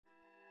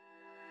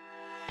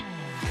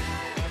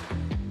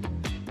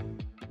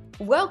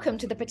Welcome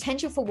to the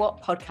Potential for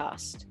What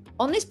podcast.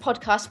 On this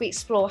podcast, we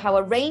explore how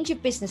a range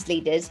of business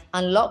leaders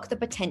unlock the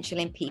potential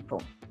in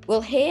people.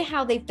 We'll hear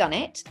how they've done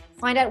it,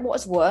 find out what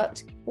has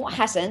worked, what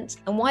hasn't,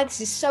 and why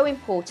this is so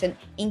important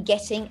in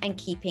getting and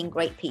keeping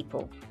great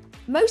people.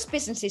 Most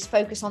businesses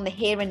focus on the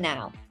here and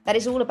now. That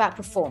is all about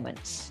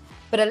performance.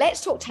 But at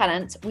Let's Talk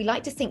Talent, we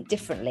like to think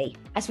differently,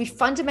 as we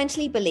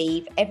fundamentally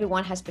believe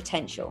everyone has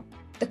potential.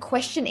 The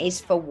question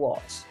is for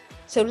what?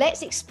 So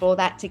let's explore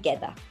that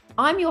together.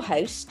 I'm your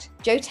host,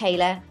 Jo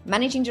Taylor,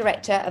 Managing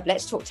Director of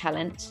Let's Talk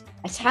Talent,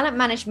 a talent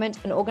management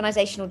and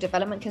organisational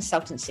development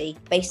consultancy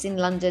based in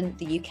London,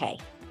 the UK.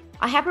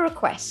 I have a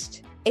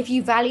request. If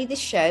you value this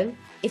show,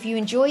 if you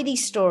enjoy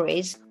these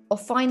stories, or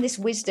find this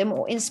wisdom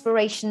or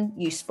inspiration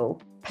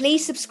useful,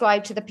 please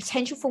subscribe to the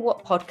Potential for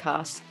What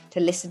podcast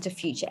to listen to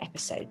future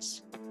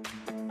episodes.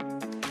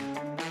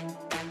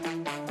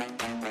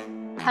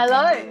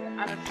 Hello,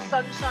 and a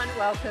sunshine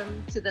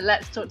welcome to the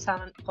Let's Talk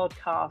Talent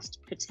podcast,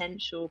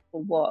 Potential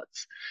for What?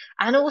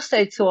 And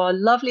also to our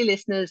lovely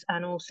listeners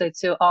and also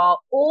to our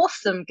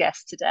awesome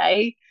guest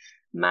today,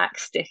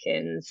 Max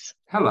Dickens.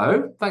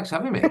 Hello, thanks for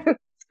having me.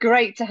 It's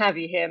great to have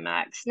you here,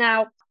 Max.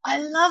 Now, I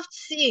loved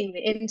seeing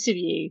the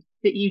interview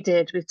that you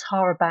did with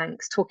Tara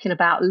Banks talking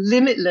about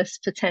limitless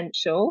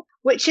potential,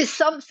 which is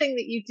something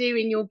that you do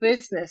in your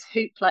business,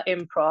 Hoopla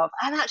Improv.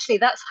 And actually,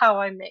 that's how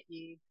I met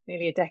you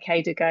nearly a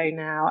decade ago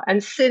now.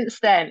 And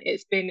since then,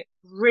 it's been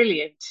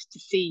brilliant to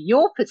see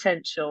your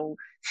potential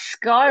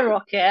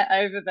skyrocket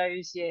over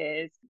those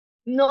years.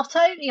 Not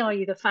only are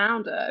you the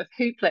founder of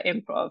Hoopla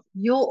Improv,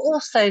 you're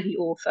also the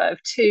author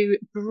of two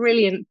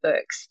brilliant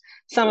books,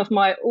 some of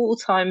my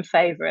all-time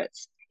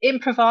favorites,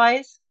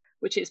 Improvise,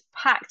 which is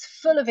packed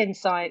full of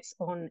insights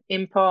on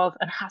improv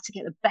and how to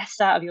get the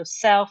best out of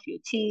yourself, your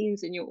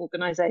teams, and your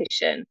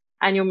organization.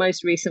 And your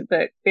most recent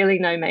book, Billy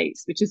No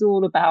Mates, which is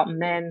all about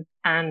men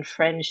and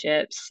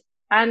friendships.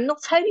 And not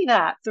only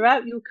that,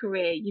 throughout your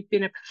career, you've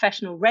been a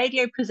professional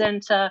radio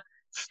presenter,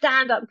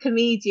 stand-up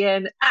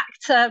comedian,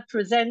 actor,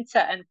 presenter,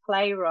 and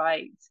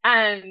playwright.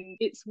 And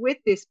it's with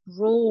this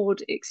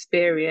broad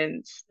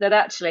experience that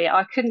actually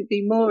I couldn't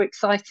be more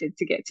excited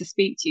to get to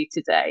speak to you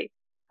today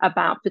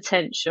about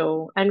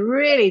potential and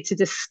really to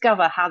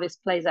discover how this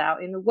plays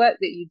out in the work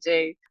that you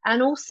do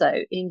and also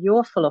in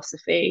your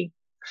philosophy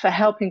for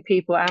helping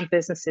people and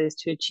businesses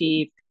to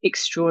achieve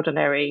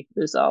extraordinary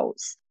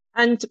results.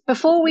 And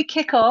before we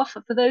kick off,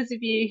 for those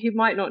of you who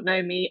might not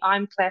know me,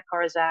 I'm Claire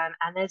Corazan,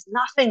 and there's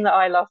nothing that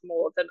I love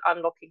more than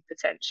unlocking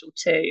potential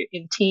too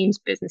in teams,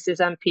 businesses,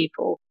 and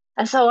people.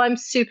 And so I'm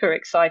super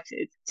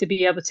excited to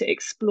be able to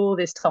explore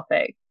this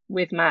topic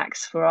with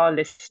Max for our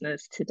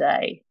listeners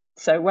today.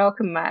 So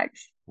welcome,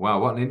 Max. Wow,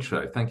 what an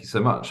intro. Thank you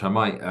so much. I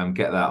might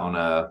get that on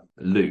a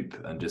loop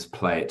and just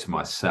play it to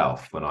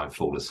myself when I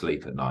fall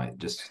asleep at night.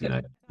 Just,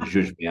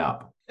 zhuzh me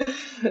up.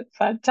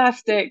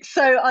 Fantastic.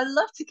 So I'd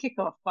love to kick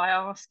off by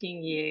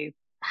asking you,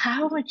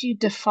 how would you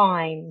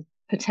define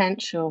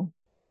potential?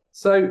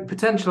 So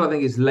potential, I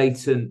think, is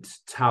latent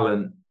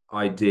talent,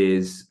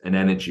 ideas, and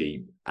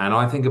energy. And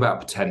I think about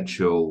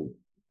potential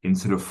in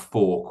sort of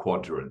four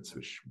quadrants,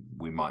 which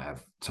we might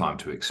have time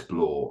to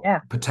explore. Yeah.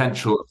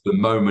 Potential of the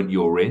moment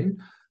you're in,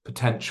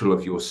 potential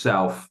of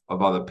yourself,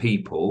 of other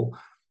people,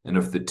 and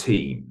of the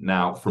team.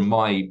 Now, from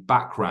my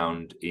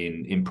background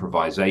in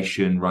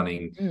improvisation,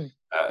 running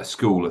a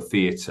school of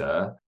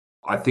theatre,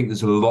 I think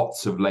there's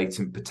lots of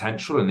latent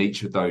potential in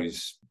each of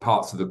those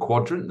parts of the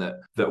quadrant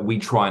that we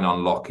try and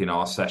unlock in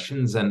our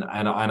sessions. And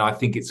I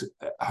think it's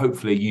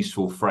hopefully a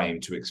useful frame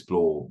to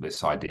explore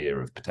this idea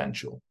of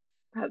potential.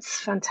 That's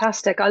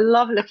fantastic. I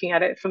love looking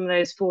at it from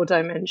those four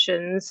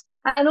dimensions.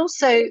 And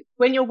also,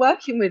 when you're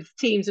working with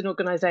teams and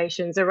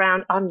organizations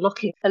around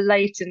unlocking a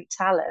latent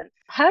talent,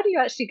 how do you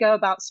actually go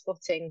about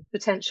spotting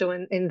potential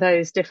in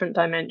those different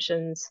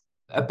dimensions?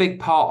 A big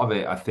part of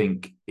it, I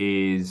think,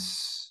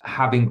 is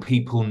having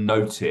people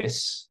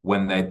notice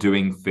when they're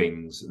doing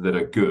things that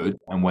are good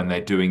and when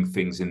they're doing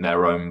things in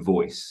their own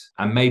voice.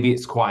 And maybe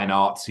it's quite an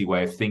artsy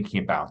way of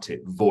thinking about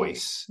it,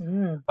 voice.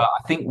 But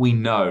I think we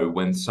know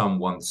when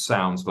someone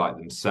sounds like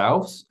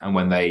themselves and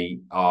when they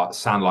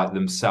sound like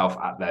themselves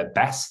at their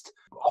best.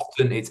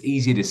 Often it's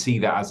easier to see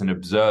that as an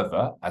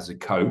observer, as a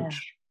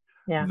coach.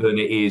 Yeah. Than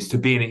it is to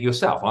be in it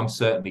yourself. It's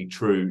certainly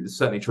true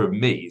of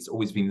me. It's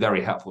always been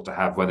very helpful to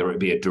have, whether it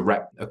be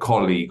a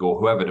colleague or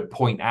whoever, to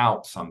point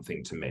out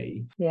something to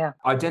me. Yeah.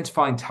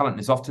 Identifying talent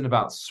is often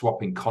about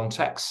swapping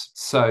contexts.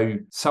 So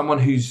someone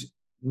who's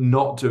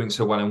not doing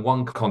so well in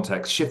one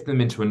context, shift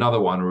them into another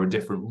one or a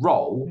different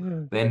role,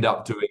 they end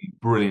up doing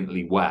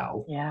brilliantly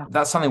well. Yeah.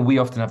 That's something we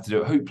often have to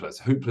do at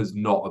Hoopla. Hoopla's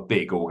not a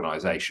big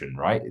organization,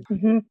 right?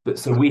 Mm-hmm. But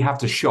so we have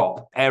to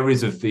shop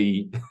areas of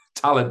the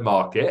talent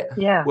market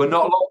where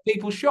not a lot of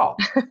people shop.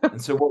 And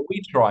so what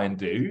we try and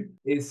do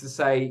is to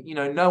say,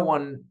 no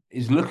one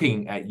is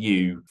looking at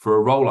you for a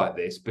role like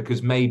this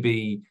because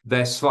maybe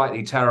they're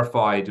slightly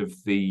terrified of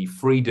the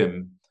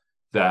freedom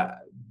that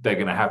they're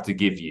going to have to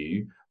give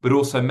you, but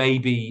also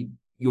maybe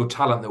your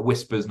talent that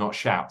whispers, not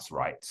shouts,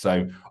 right?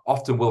 So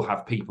often we'll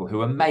have people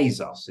who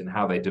amaze us in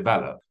how they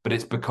develop, but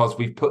it's because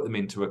we've put them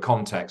into a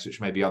context which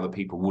maybe other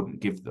people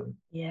wouldn't give them.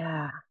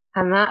 Yeah.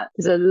 And that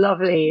is a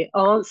lovely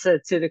answer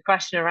to the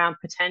question around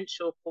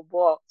potential for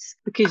what,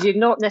 because you're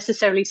not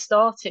necessarily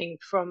starting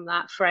from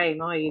that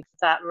frame, are you?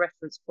 That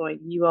reference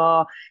point. You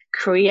are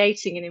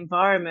creating an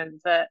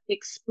environment that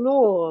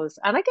explores,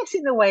 and I guess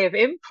in the way of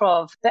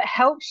improv, that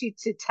helps you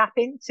to tap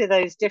into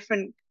those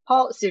different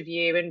parts of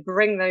you and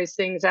bring those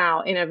things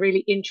out in a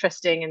really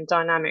interesting and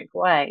dynamic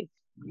way.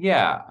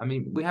 Yeah, I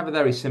mean, we have a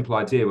very simple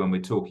idea when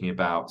we're talking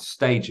about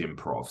stage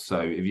improv.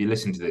 So if you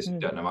listen to this and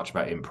don't know much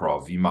about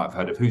improv, you might have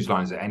heard of Whose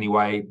Line Is It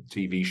Anyway?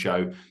 TV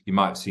show. You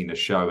might have seen a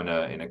show in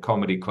a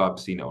comedy club,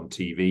 seen it on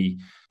TV,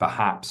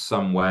 perhaps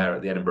somewhere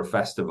at the Edinburgh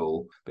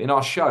Festival. But in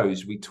our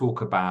shows, we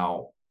talk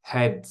about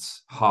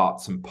heads,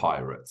 hearts, and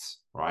pirates,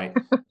 right?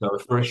 So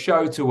for a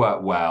show to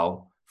work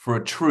well, for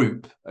a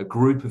troupe, a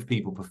group of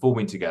people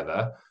performing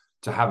together,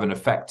 to have an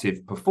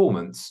effective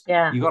performance,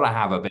 you got to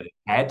have a bit of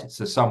head.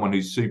 So someone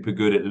who's super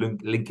good at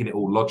linking it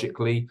all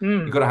logically.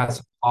 You've got to have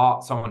some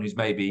heart, someone who's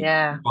maybe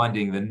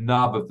finding the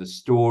nub of the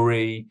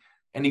story.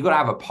 And you've got to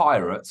have a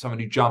pirate, someone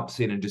who jumps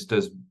in and just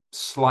does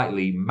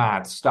slightly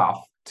mad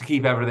stuff to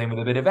keep everything with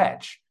a bit of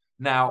edge.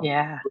 Now,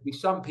 there'll be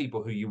some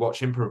people who you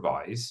watch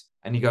improvise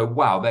and you go,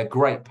 wow, they're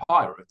great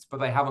pirates, but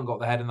they haven't got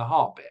the head and the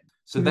heart bit.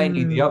 So they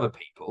need the other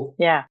people.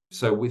 Yeah.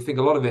 So we think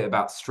a lot of it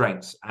about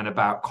strengths and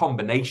about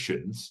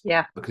combinations.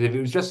 Yeah. Because if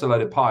it was just a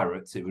load of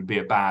pirates, it would be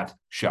a bad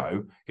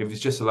show. If it was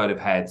just a load of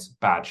heads,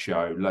 bad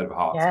show, load of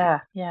hearts. Yeah.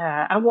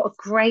 Yeah. And what a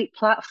great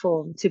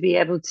platform to be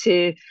able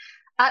to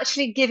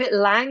actually give it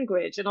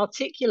language and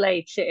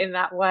articulate it in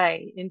that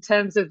way in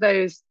terms of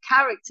those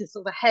characters,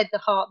 or the head, the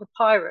heart, the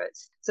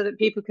pirates, so that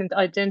people can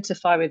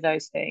identify with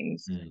those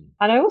things.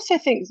 And I also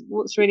think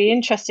what's really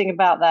interesting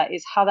about that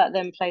is how that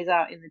then plays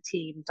out in the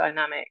team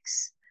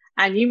dynamics.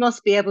 And you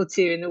must be able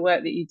to, in the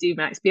work that you do,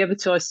 Max, be able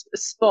to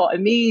spot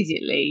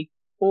immediately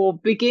or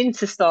begin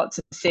to start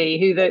to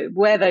see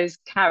where those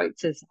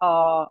characters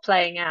are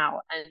playing out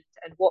and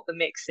what the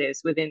mix is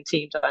within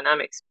team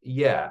dynamics.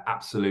 Yeah,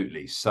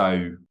 absolutely.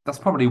 So that's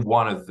probably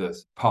one of the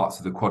parts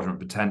of the quadrant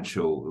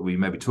potential that we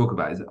maybe talk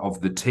about, is of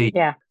the team.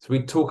 Yeah. So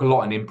we talk a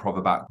lot in improv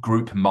about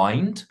group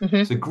mind.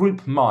 So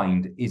group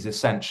mind is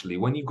essentially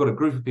when you've got a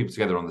group of people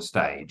together on the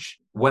stage,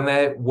 when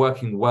they're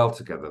working well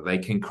together, they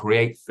can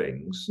create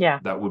things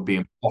that would be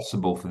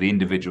impossible for the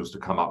individuals to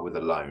come up with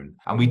alone.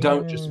 And we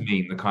don't just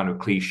mean the kind of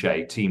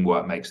cliche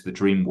teamwork makes the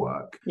dream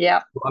work.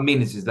 Yeah. What I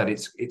mean is that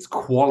it's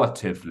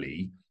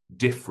qualitatively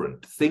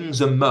different.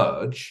 Things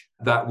emerge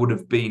that would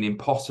have been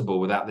impossible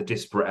without the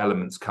disparate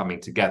elements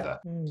coming together.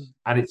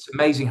 And it's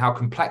amazing how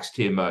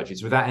complexity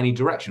emerges without any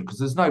direction, because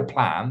there's no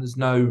plan, there's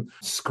no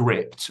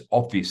script,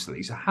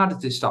 obviously. So how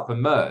does this stuff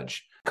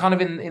emerge? Kind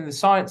of in the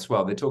science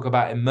world, they talk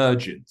about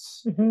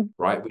emergence,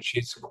 right? Which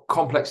is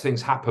complex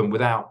things happen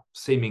without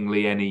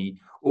seemingly any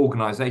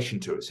organization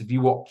to it. So if you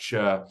watch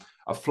a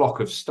flock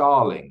of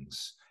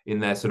starlings in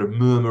their sort of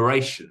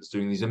murmurations,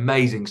 doing these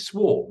amazing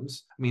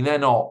swarms, I mean, they're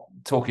not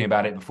talking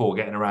about it before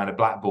getting around a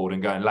blackboard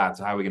and going,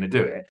 lads, how are we going to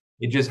do it?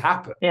 It just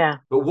happened. Yeah.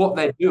 But what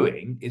they're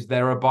doing is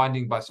they're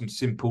abiding by some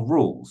simple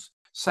rules.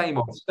 Same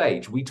on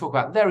stage. We talk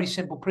about very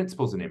simple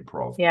principles in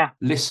improv. Yeah.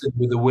 Listen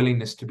with a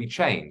willingness to be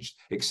changed.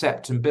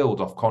 Accept and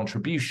build off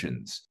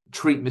contributions.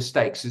 Treat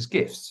mistakes as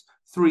gifts.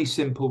 3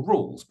 simple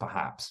rules,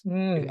 perhaps.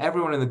 If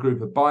everyone in the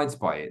group abides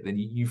by it, then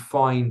you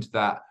find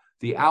that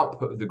the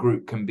output of the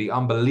group can be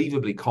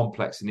unbelievably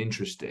complex and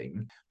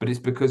interesting, but it's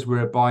because we're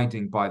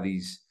abiding by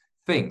these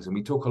things. And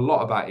we talk a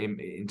lot about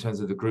in terms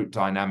of the group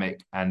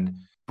dynamic and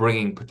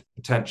bringing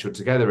potential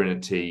together in a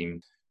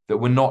team, that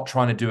we're not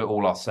trying to do it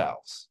all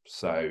ourselves.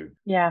 So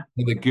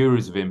the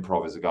gurus of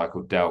improv is a guy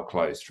called Del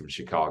Close from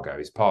Chicago.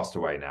 He's passed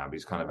away now, but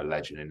he's kind of a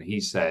legend. And he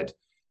said,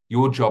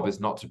 your job is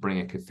not to bring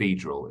a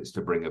cathedral, it's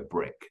to bring a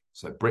brick.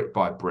 So brick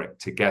by brick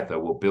together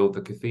we'll build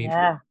the cathedral.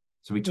 Yeah.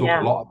 So we talk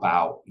a lot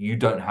about, you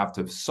don't have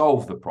to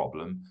solve the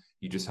problem,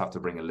 you just have to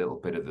bring a little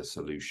bit of the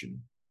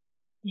solution.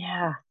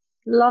 Yeah,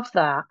 love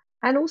that.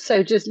 And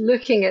also just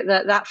looking at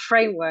that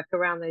framework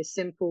around those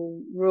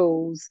simple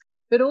rules,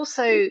 but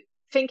also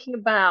thinking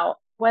about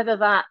whether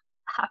that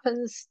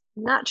happens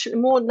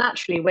more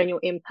naturally when you're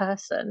in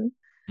person.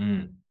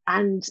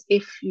 And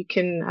if you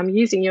can, I'm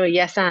using your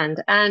yes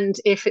and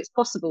if it's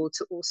possible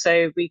to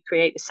also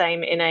recreate the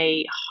same in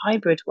a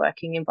hybrid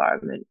working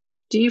environment.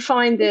 Do you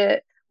find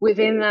that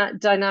within that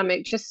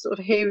dynamic, just sort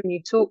of hearing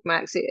you talk,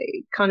 Max,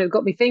 it kind of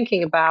got me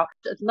thinking about,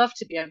 I'd love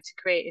to be able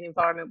to create an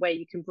environment where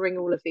you can bring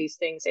all of these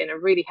things in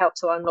and really help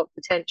to unlock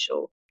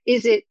potential.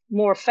 Is it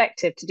more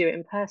effective to do it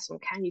in person?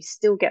 Can you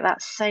still get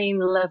that same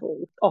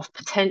level of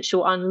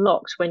potential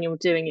unlocked when you're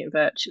doing it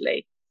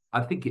virtually? I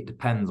think it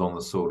depends on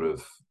the sort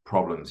of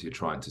problems you're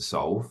trying to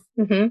solve.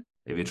 Mm-hmm.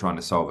 If you're trying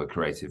to solve a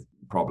creative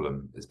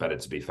problem, it's better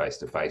to be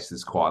face-to-face.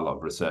 There's quite a lot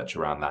of research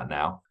around that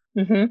now.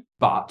 Mm-hmm.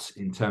 But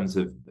in terms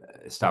of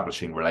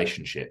establishing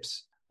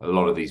relationships, a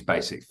lot of these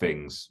basic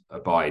things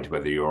abide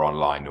whether you're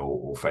online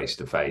or face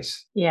to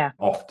face. Yeah.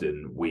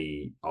 Often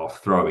we are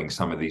throwing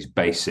some of these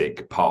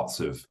basic parts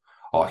of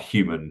our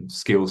human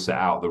skill set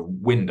out the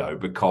window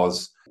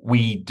because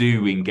we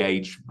do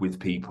engage with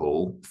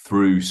people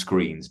through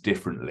screens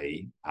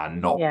differently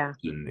and not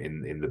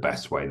in the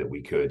best way that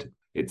we could.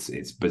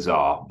 It's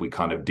bizarre. We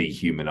kind of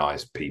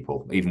dehumanize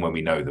people, even when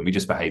we know them. We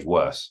just behave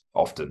worse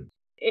often.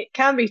 It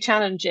can be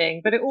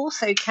challenging, but it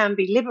also can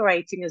be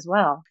liberating as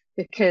well,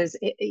 because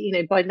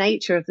by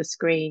nature of the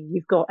screen,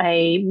 you've got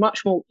a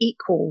much more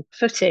equal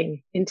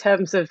footing in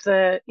terms of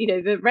the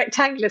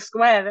rectangular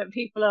square that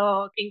people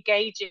are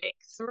engaging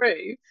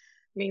through.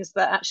 Means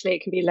that actually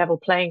it can be a level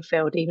playing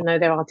field, even though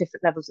there are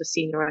different levels of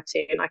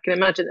seniority. And I can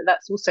imagine that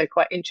that's also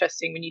quite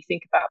interesting when you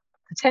think about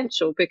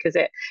potential, because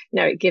it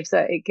gives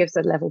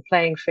a level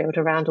playing field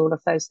around all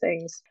of those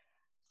things.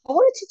 I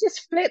wanted to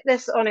just flip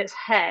this on its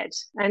head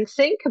and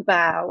think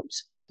about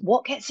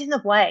what gets in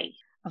the way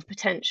of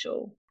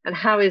potential, and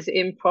how is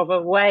improv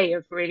a way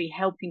of really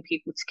helping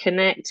people to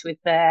connect with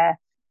their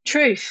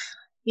truth,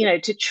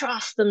 to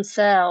trust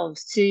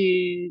themselves,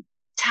 to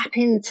tap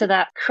into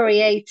that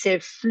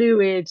creative,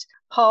 fluid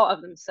part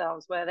of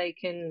themselves where they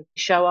can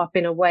show up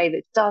in a way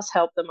that does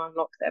help them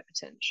unlock their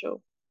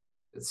potential.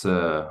 It's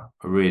a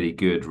really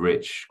good,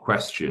 rich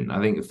question. I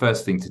think the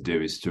first thing to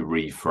do is to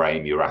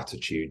reframe your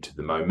attitude to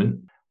the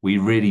moment. We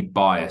really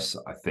bias,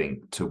 I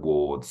think,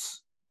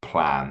 towards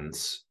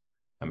plans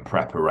and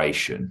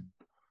preparation.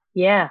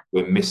 Yeah.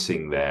 We're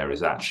missing there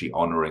is actually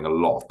honoring a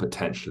lot of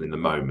potential in the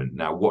moment.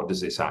 Now, what does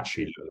this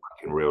actually look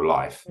like in real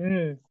life?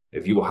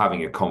 If you're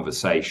having a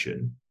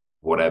conversation,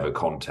 whatever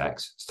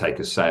context, let's take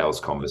a sales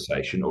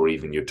conversation, or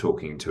even you're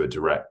talking to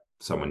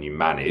someone you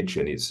manage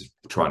and it's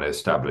trying to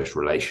establish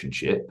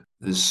relationship,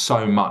 there's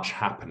so much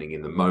happening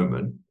in the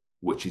moment,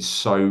 which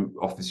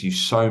offers you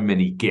so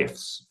many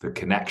gifts for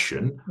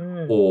connection,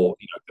 or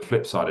the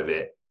flip side of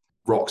it,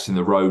 rocks in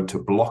the road to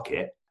block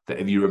it, that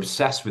if you're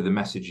obsessed with the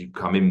message you've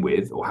come in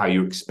with or how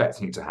you're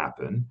expecting it to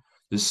happen,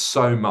 there's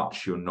so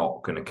much you're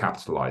not going to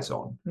capitalize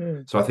on.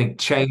 So I think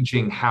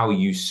changing how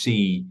you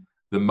see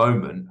the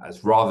moment,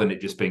 as rather than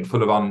it just being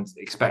full of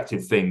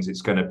unexpected things,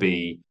 it's going to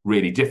be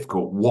really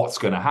difficult. What's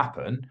going to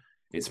happen?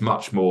 It's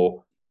much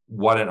more,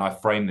 why don't I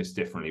frame this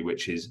differently,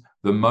 which is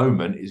the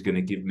moment is going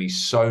to give me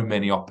so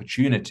many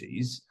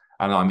opportunities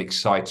and I'm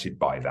excited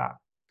by that.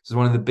 So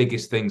one of the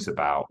biggest things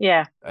about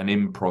an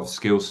improv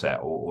skill set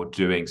or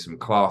doing some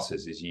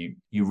classes is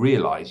you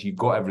realize you've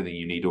got everything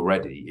you need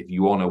already if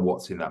you honor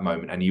what's in that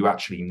moment and you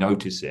actually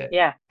notice it.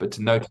 But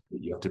to notice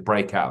it, you have to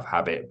break out of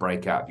habit,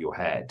 break out of your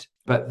head.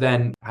 But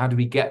then how do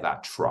we get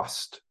that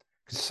trust?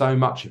 Because so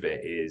much of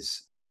it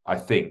is, I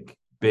think,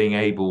 being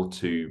able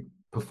to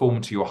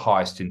perform to your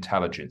highest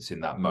intelligence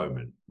in that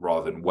moment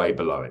rather than way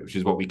below it, which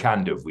is what we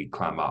can do if we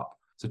clam up.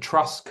 So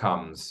trust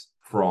comes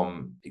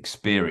from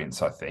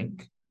experience, I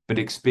think, but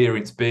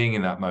experience being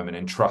in that moment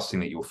and trusting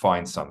that you'll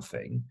find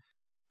something.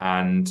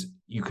 And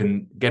you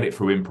can get it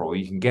through improv,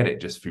 you can get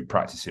it just through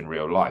practice in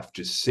real life.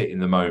 Just sit in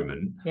the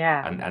moment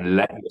and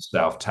let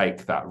yourself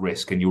take that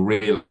risk, and you'll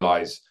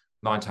realize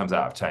 9 times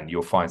out of 10,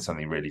 you'll find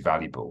something really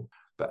valuable.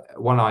 But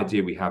one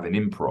idea we have in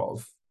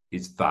improv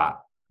is that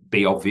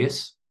be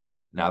obvious.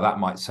 Now, that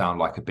might sound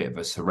like a bit of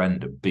a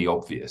surrender, be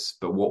obvious.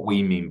 But what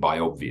we mean by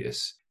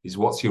obvious is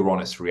what's your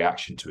honest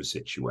reaction to a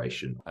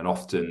situation? And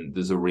often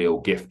there's a real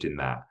gift in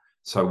that.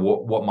 So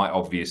what might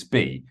obvious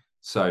be?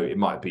 So it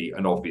might be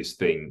an obvious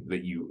thing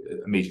that you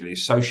immediately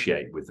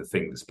associate with the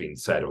thing that's been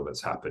said or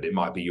that's happened. It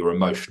might be your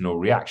emotional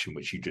reaction,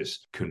 which you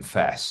just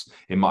confess.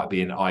 It might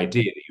be an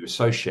idea that you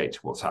associate to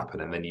what's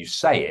happened and then you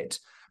say it.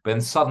 But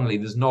then suddenly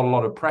there's not a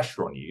lot of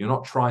pressure on you. You're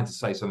not trying to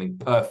say something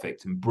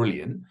perfect and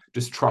brilliant.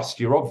 Just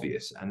trust you're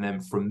obvious. And then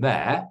from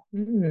there,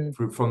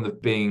 from the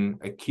being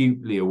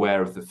acutely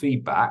aware of the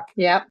feedback,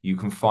 you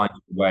can find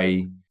a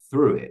way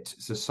through it.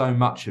 So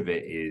much of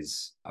it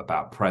is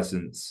about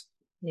presence.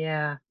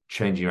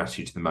 Changing your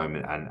attitude to the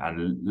moment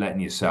and letting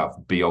yourself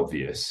be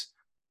obvious.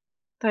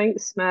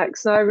 Thanks,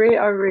 Max. I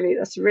really,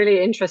 that's a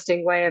really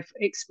interesting way of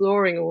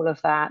exploring all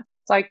of that.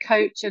 So I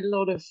coach a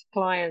lot of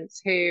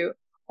clients who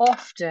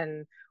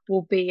often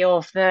will be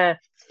of the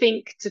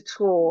think to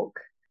talk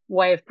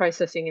way of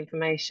processing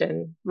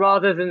information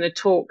rather than the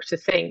talk to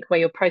think, where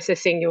you're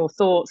processing your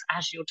thoughts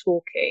as you're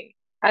talking.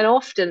 And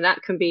often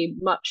that can be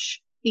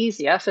much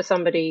easier for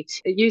somebody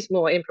to use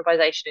more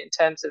improvisation in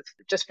terms of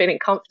just feeling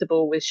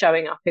comfortable with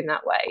showing up in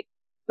that way.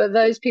 But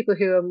those people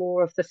who are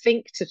more of the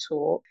think to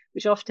talk,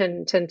 which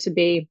often tend to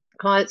be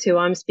clients who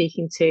I'm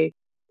speaking to,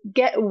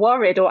 get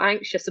worried or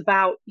anxious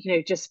about,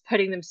 just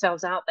putting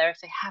themselves out there if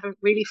they haven't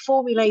really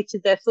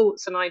formulated their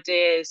thoughts and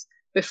ideas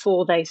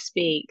before they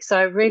speak. So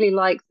I really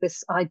like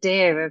this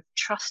idea of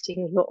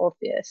trusting you're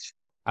obvious.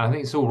 And I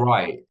think it's all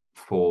right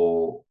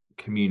for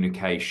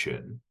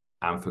communication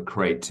and for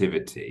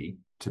creativity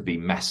to be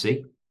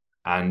messy.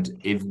 And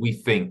if we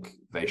think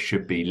they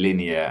should be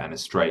linear and a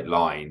straight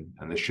line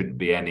and there shouldn't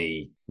be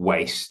any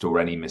waste or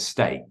any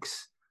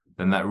mistakes,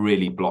 then that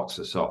really blocks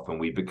us off and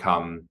we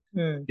become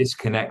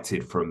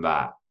disconnected from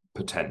that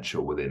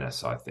potential within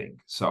us, I think.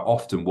 So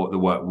often what the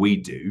work we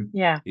do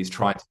is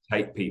trying to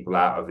take people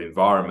out of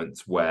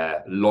environments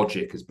where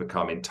logic has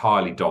become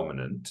entirely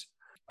dominant,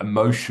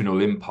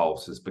 emotional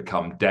impulse has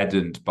become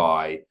deadened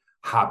by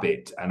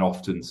habit and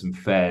often some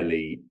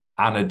fairly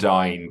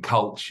anodyne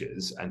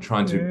cultures, and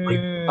trying to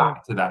bring them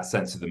back to that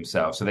sense of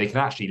themselves so they can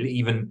actually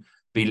even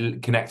be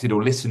connected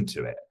or listen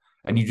to it.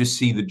 And you just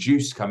see the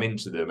juice come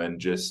into them, and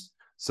just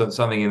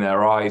something in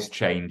their eyes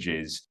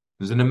changes.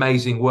 There's an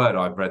amazing word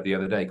I've read the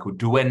other day called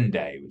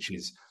duende, which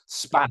is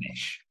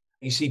Spanish.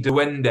 You see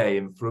duende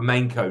in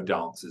flamenco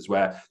dancers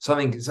where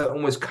something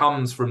almost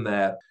comes from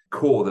their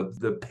core,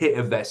 the pit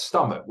of their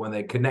stomach, when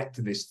they connect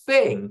to this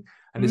thing.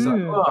 And it's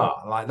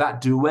like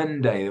that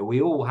duende that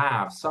we all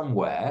have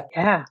somewhere.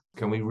 Yeah.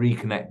 Can we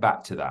reconnect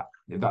back to that?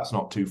 If that's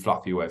not too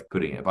fluffy a way of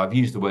putting it, but I've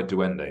used the word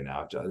duende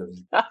now.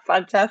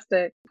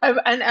 Fantastic.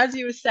 And as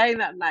you were saying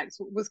that, Max,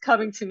 what was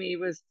coming to me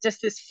was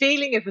just this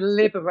feeling of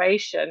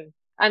liberation,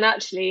 and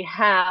actually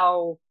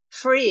how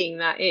freeing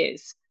that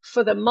is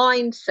for the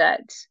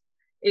mindset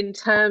in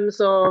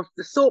terms of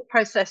the thought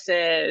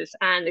processes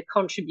and the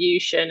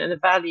contribution and the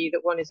value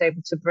that one is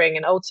able to bring,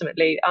 and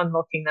ultimately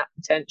unlocking that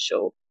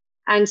potential.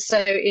 And so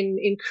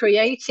in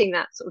creating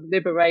that sort of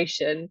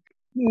liberation,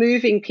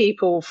 moving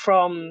people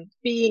from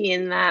being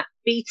in that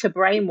beta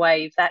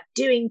brainwave, that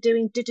doing,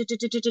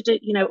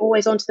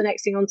 always on to the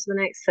next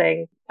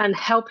thing, and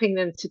helping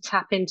them to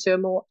tap into a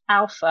more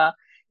alpha,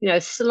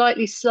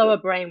 slightly slower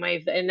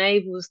brainwave that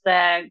enables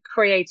their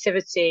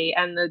creativity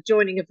and the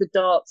joining of the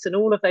dots and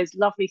all of those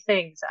lovely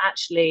things that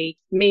actually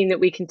mean that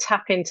we can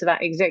tap into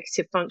that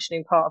executive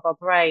functioning part of our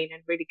brain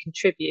and really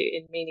contribute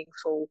in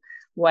meaningful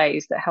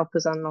ways that help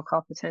us unlock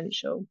our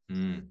potential.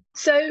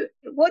 So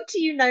what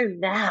do you know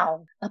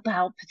now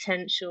about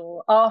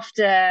potential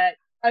after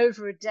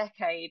over a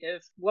decade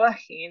of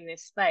working in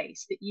this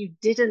space that you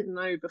didn't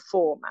know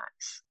before,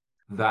 Max?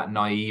 That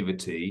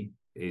naivety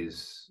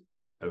is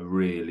a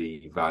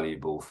really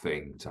valuable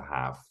thing to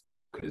have,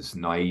 because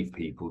naive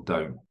people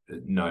don't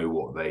know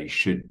what they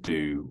should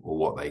do or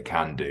what they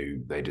can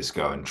do. They just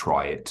go and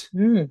try it.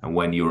 And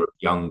when you're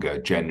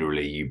younger,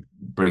 generally you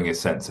bring a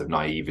sense of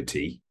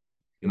naivety.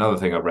 Another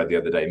thing I read the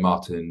other day,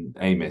 Martin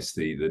Amis,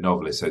 the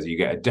novelist, says you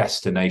get a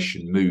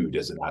destination mood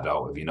as an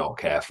adult if you're not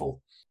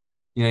careful.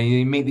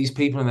 You meet these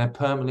people and they're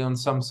permanently on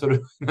some sort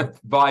of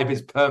vibe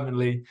is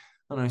permanently,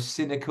 I don't know,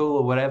 cynical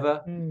or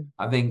whatever.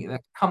 I think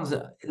that comes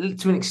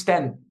to an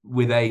extent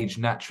with age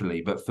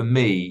naturally. But for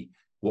me,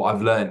 what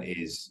I've learned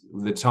is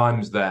the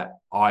times that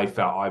I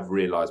felt I've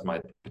realized my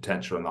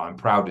potential and that I'm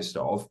proudest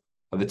of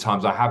are the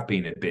times I have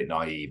been a bit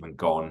naive and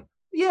gone,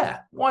 yeah,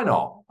 why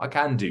not? I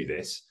can do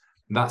this.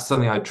 And that's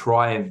something I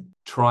try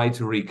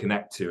to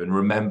reconnect to and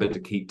remember to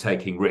keep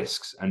taking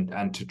risks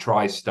and to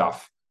try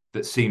stuff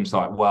that seems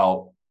like,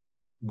 well,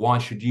 why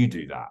should you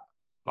do that?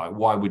 Like,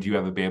 why would you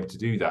ever be able to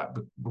do that?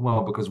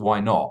 Well, because why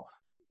not?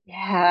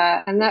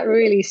 Yeah, and that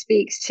really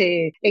speaks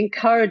to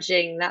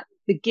encouraging that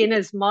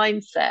beginner's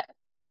mindset,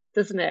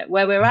 doesn't it?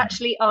 Where we're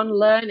actually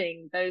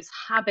unlearning those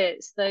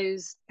habits,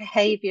 those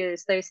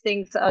behaviors, those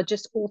things that are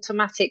just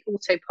automatic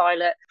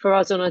autopilot for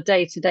us on a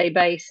day-to-day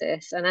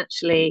basis, and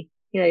actually,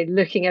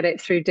 looking at it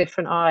through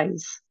different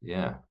eyes.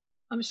 Yeah.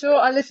 I'm sure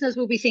our listeners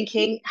will be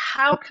thinking,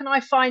 how can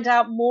I find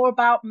out more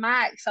about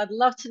Max? I'd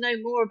love to know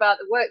more about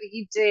the work that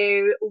you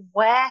do.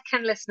 Where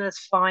can listeners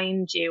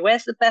find you?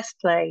 Where's the best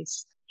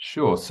place?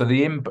 Sure. So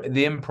the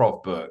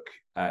improv book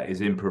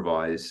is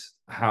Improvise,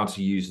 How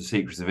to Use the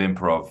Secrets of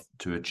Improv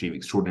to Achieve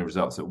Extraordinary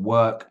Results at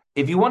Work.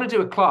 If you want to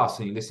do a class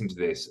and you're listening to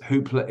this,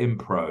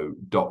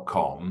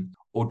 hooplaimpro.com,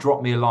 or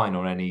drop me a line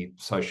on any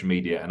social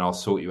media and I'll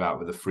sort you out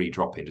with a free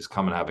drop-in. Just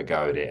come and have a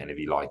go at it. And if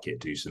you like it,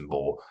 do some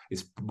more.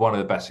 It's one of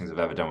the best things I've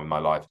ever done with my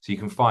life. So you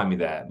can find me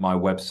there. My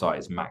website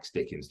is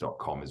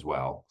maxdickens.com as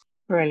well.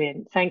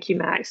 Brilliant. Thank you,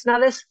 Max. Now,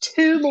 there's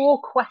two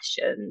more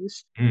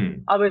questions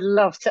I would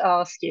love to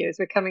ask you as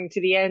we're coming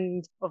to the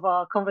end of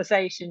our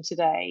conversation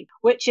today,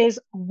 which is,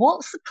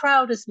 what's the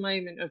proudest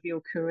moment of your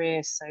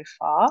career so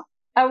far?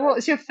 And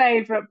what's your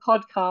favourite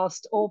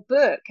podcast or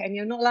book? And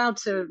you're not allowed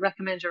to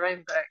recommend your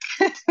own book,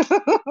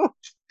 but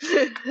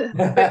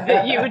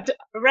that you would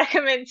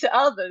recommend to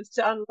others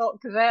to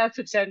unlock their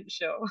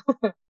potential.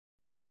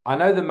 I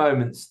know the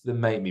moments that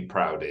make me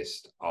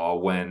proudest are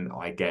when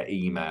I get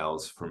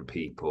emails from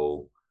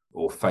people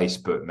or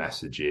Facebook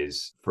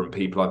messages from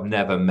people I've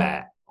never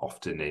met,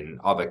 often in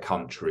other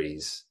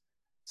countries,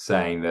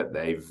 saying that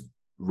they've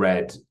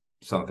read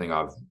something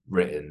I've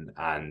written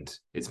and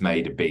it's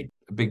made a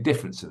big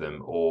difference to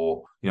them.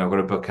 Or, I've got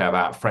a book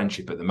about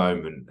friendship at the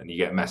moment and you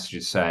get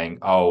messages saying,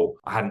 oh,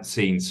 I hadn't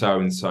seen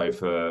so-and-so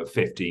for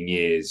 15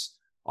 years.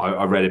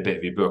 I read a bit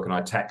of your book and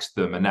I text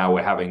them and now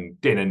we're having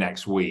dinner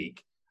next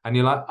week. And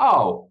you're like,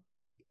 oh,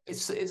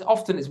 it's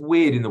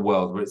weird in the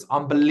world where it's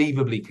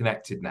unbelievably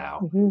connected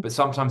now. But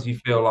sometimes you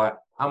feel like,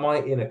 am I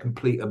in a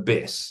complete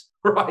abyss?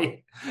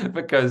 Right?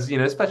 Because,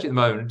 especially at the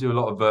moment, I do a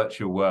lot of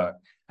virtual work.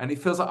 And it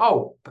feels like,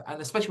 oh,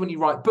 and especially when you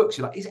write books,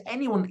 you're like, is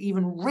anyone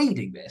even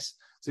reading this?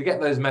 So you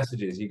get those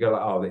messages, you go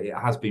like, oh, it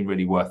has been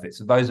really worth it.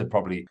 So those are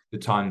probably the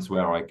times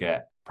where I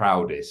get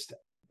proudest.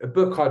 a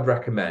book I'd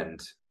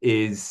recommend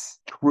is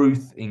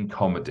Truth in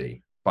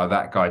Comedy by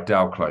that guy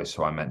Dalclose,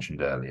 who I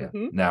mentioned earlier.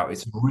 Mm-hmm. Now,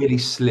 it's a really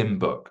slim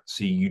book,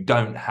 so you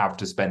don't have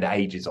to spend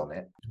ages on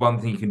it. It's one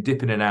thing you can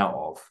dip in and out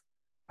of.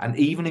 And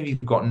even if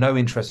you've got no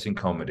interest in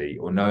comedy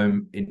or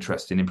no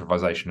interest in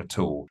improvisation at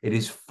all, it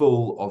is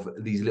full of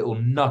these little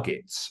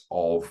nuggets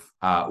of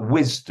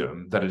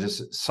wisdom that are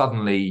just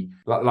suddenly,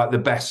 like the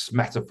best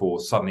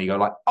metaphors, suddenly you go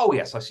like, oh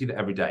yes, I see that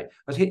every day.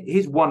 But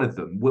here's one of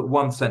them,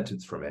 one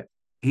sentence from it.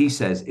 He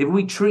says, if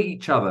we treat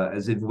each other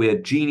as if we're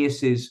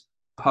geniuses,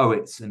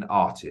 poets and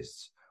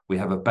artists, we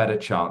have a better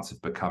chance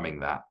of becoming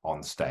that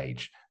on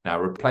stage.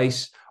 Now,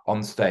 replace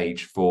on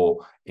stage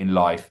for in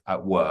life,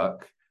 at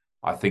work.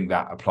 I think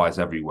that applies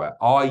everywhere.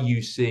 Are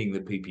you seeing the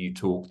people you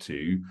talk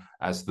to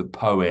as the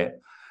poet,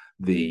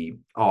 the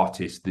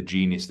artist, the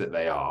genius that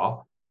they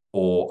are?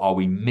 Or are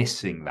we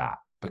missing that?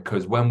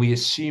 Because when we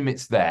assume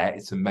it's there,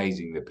 it's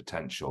amazing the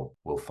potential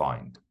we'll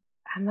find.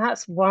 And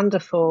that's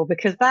wonderful,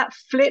 because that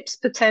flips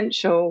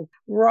potential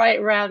right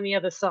around the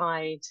other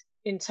side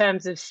in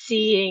terms of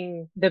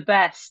seeing the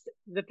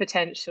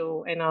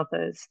potential in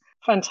others.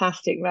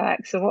 Fantastic,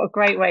 Max. And what a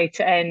great way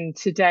to end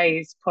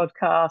today's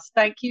podcast.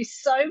 Thank you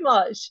so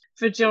much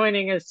for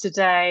joining us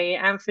today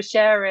and for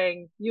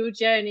sharing your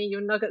journey,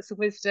 your nuggets of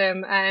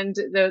wisdom, and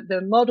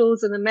the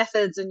models and the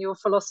methods and your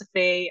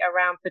philosophy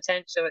around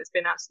potential. It's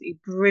been absolutely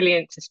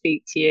brilliant to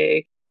speak to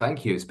you.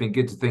 Thank you. It's been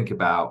good to think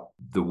about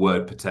the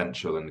word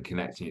potential and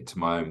connecting it to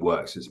my own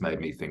works. It's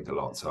made me think a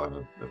lot. So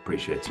I've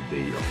appreciated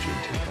the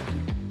opportunity. Thank you.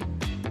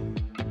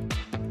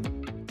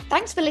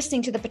 Thanks for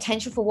listening to the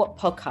Potential for What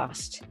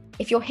podcast.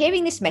 If you're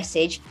hearing this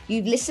message,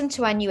 you've listened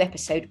to our new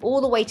episode all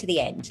the way to the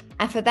end.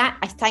 And for that,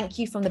 I thank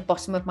you from the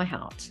bottom of my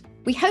heart.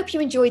 We hope you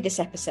enjoyed this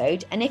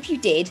episode. And if you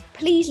did,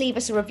 please leave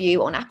us a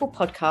review on Apple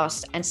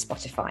Podcasts and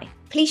Spotify.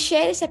 Please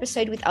share this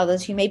episode with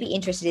others who may be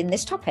interested in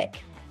this topic.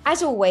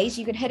 As always,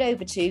 you can head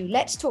over to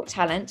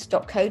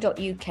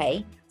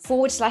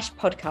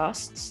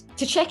letstalktalent.co.uk/podcasts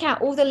to check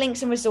out all the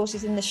links and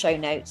resources in the show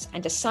notes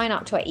and to sign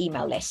up to our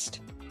email list.